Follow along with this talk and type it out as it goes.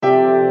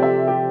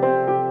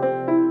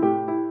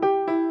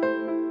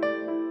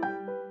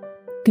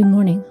Good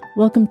morning.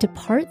 Welcome to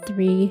part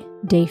 3,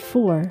 day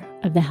 4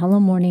 of the Hello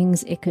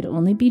Mornings It Could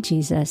Only Be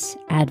Jesus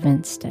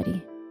Advent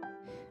Study.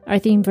 Our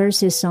theme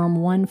verse is Psalm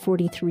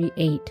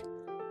 143:8.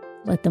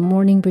 Let the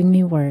morning bring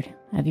me word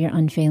of your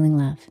unfailing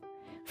love,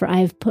 for I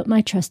have put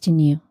my trust in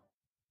you.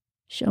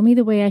 Show me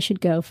the way I should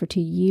go, for to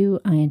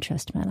you I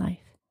entrust my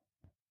life.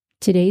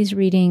 Today's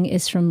reading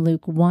is from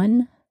Luke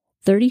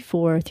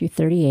 1:34 through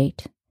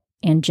 38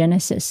 and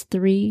Genesis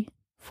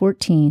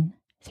 3:14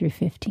 through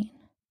 15.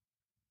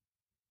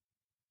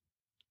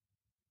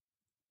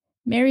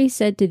 Mary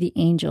said to the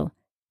angel,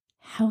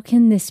 "How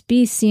can this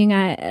be, seeing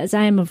as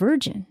I am a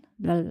virgin?"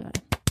 Blah, blah, blah.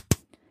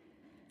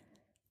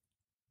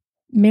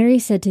 Mary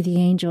said to the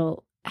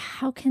angel,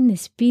 "How can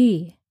this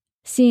be,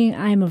 seeing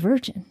I am a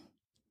virgin?"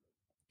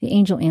 The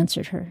angel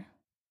answered her,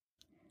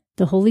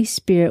 "The Holy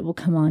Spirit will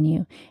come on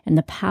you, and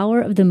the power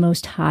of the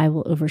Most High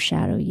will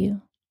overshadow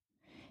you.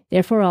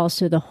 Therefore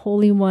also the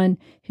Holy One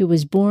who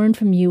was born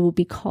from you will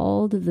be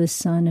called the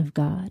Son of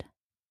God.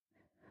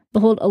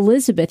 Behold,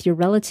 Elizabeth, your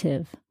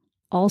relative,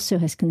 also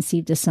has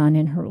conceived a son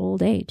in her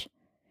old age,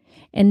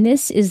 and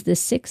this is the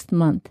 6th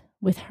month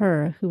with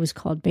her who was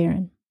called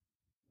barren.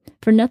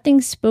 For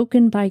nothing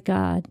spoken by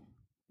God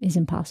is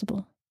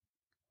impossible."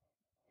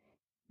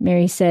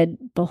 Mary said,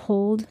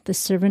 "Behold, the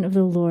servant of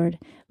the Lord,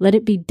 let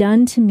it be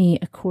done to me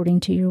according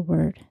to your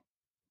word."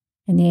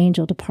 And the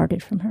angel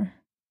departed from her.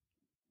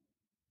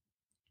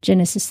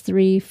 Genesis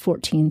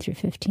 3:14 through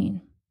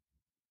 15.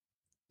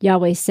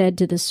 Yahweh said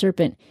to the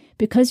serpent,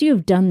 "Because you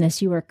have done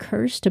this, you are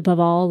cursed above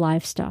all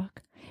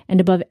livestock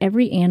and above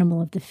every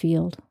animal of the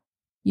field.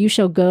 You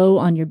shall go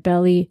on your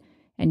belly,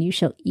 and you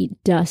shall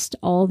eat dust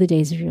all the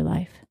days of your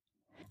life.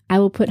 I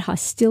will put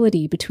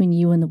hostility between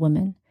you and the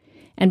woman,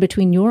 and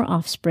between your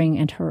offspring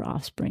and her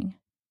offspring.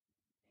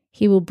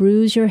 He will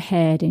bruise your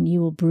head, and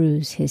you will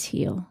bruise his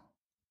heel."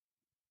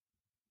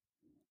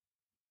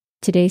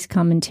 Today's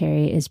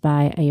commentary is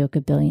by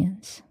Ayoka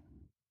Billions.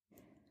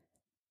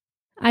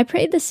 I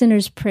prayed the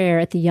sinner's prayer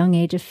at the young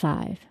age of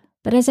 5,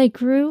 but as I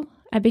grew,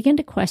 I began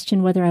to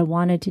question whether I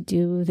wanted to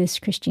do this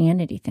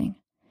Christianity thing.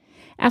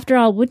 After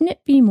all, wouldn't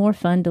it be more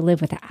fun to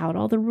live without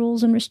all the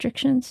rules and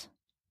restrictions?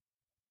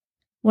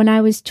 When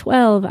I was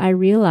 12, I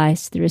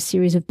realized through a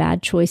series of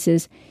bad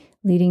choices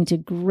leading to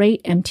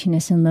great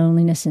emptiness and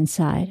loneliness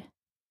inside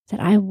that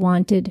I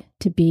wanted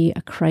to be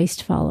a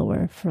Christ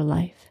follower for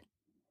life.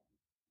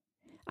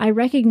 I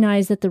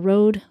recognized that the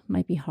road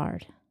might be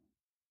hard,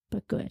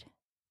 but good.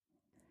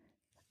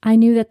 I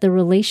knew that the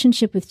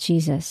relationship with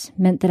Jesus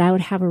meant that I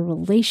would have a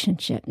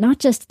relationship, not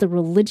just the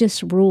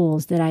religious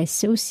rules that I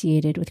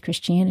associated with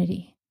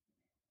Christianity.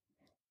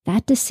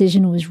 That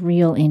decision was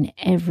real in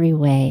every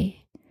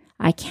way.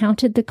 I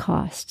counted the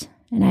cost,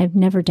 and I've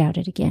never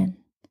doubted again.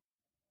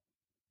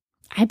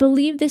 I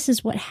believe this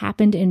is what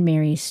happened in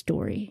Mary's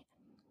story.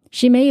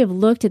 She may have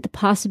looked at the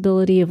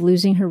possibility of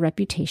losing her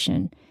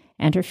reputation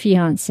and her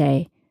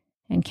fiancé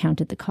and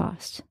counted the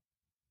cost.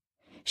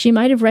 She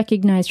might have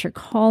recognized her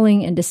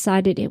calling and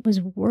decided it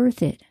was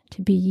worth it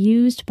to be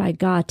used by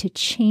God to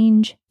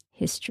change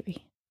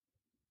history.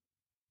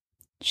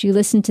 She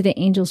listened to the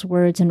angel's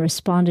words and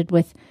responded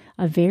with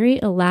a very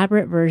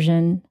elaborate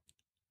version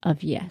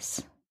of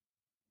yes.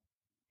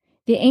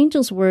 The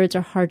angel's words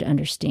are hard to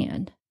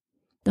understand.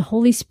 The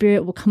Holy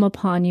Spirit will come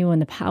upon you,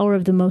 and the power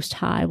of the Most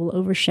High will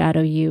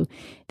overshadow you.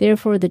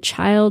 Therefore, the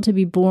child to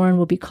be born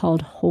will be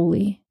called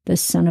Holy, the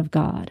Son of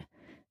God.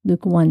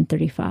 Luke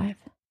 1:35.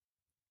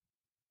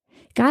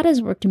 God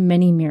has worked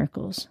many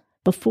miracles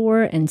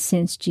before and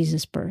since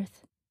Jesus'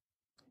 birth.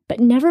 But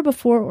never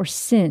before or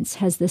since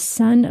has the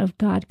Son of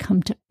God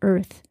come to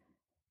earth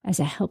as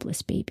a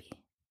helpless baby.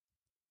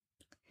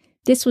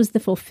 This was the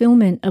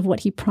fulfillment of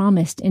what he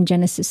promised in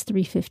Genesis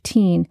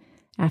 3:15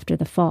 after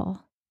the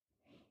fall.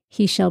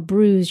 He shall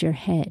bruise your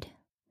head.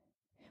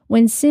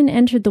 When sin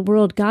entered the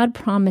world, God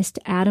promised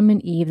Adam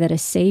and Eve that a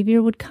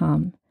Savior would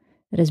come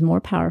that is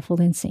more powerful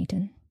than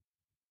Satan.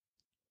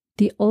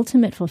 The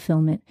ultimate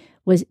fulfillment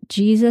was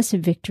Jesus'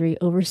 victory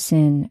over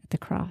sin at the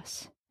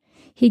cross.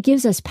 He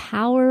gives us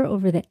power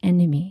over the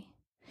enemy.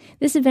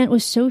 This event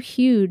was so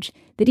huge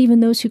that even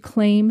those who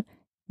claim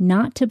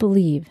not to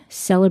believe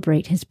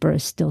celebrate his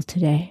birth still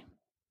today.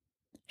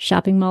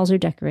 Shopping malls are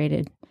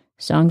decorated,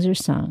 songs are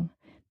sung,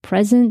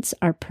 presents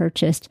are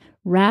purchased,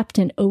 wrapped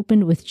and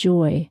opened with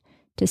joy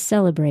to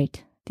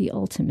celebrate the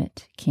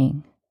ultimate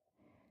King.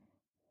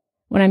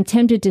 When I'm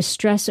tempted to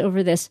stress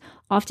over this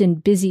often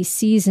busy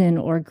season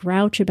or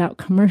grouch about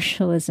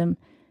commercialism,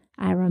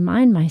 I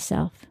remind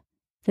myself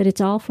that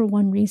it's all for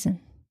one reason.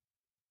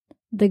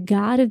 The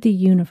God of the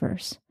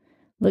universe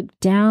looked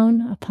down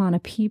upon a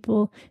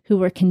people who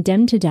were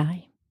condemned to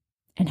die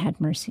and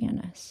had mercy on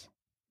us.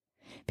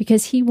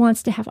 Because he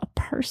wants to have a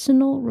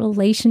personal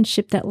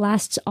relationship that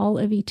lasts all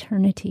of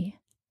eternity.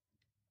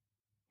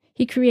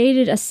 He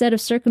created a set of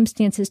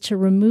circumstances to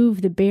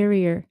remove the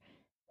barrier,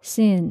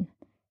 sin,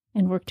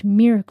 and worked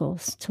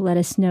miracles to let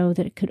us know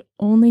that it could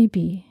only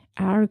be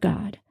our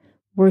God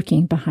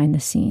working behind the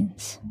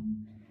scenes.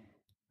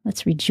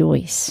 Let's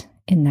rejoice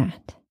in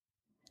that.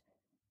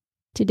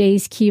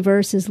 Today's key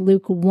verse is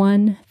Luke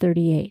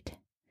 1:38.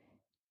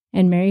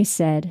 And Mary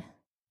said,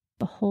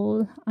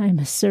 "Behold, I am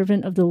a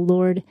servant of the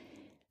Lord.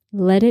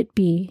 Let it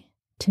be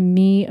to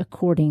me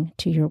according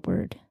to your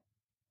word."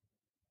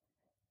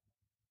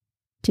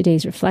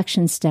 Today's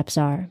reflection steps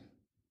are: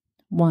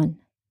 1.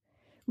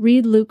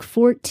 Read Luke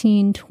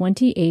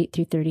 14:28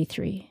 through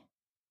 33.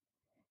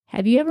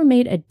 Have you ever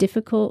made a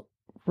difficult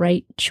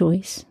right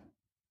choice?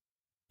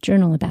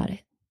 Journal about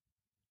it.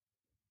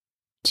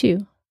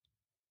 2.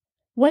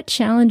 What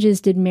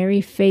challenges did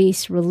Mary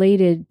face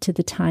related to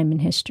the time in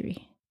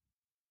history?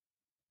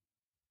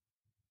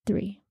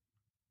 3.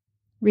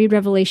 Read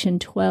Revelation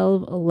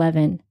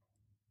 12:11.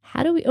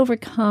 How do we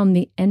overcome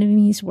the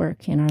enemy's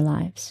work in our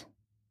lives?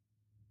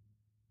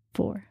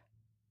 4.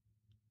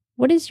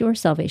 What is your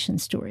salvation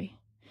story?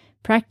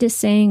 Practice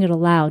saying it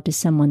aloud to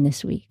someone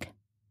this week.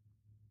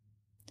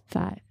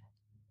 5.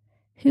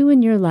 Who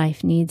in your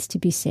life needs to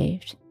be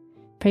saved?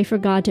 Pray for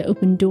God to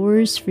open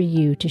doors for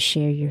you to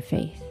share your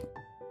faith.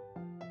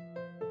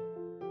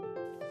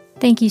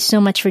 Thank you so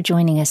much for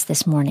joining us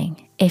this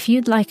morning. If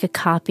you'd like a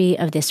copy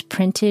of this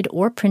printed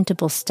or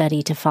printable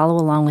study to follow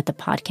along with the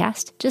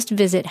podcast, just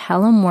visit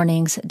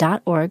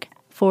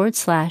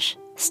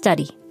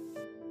hellomornings.org/study.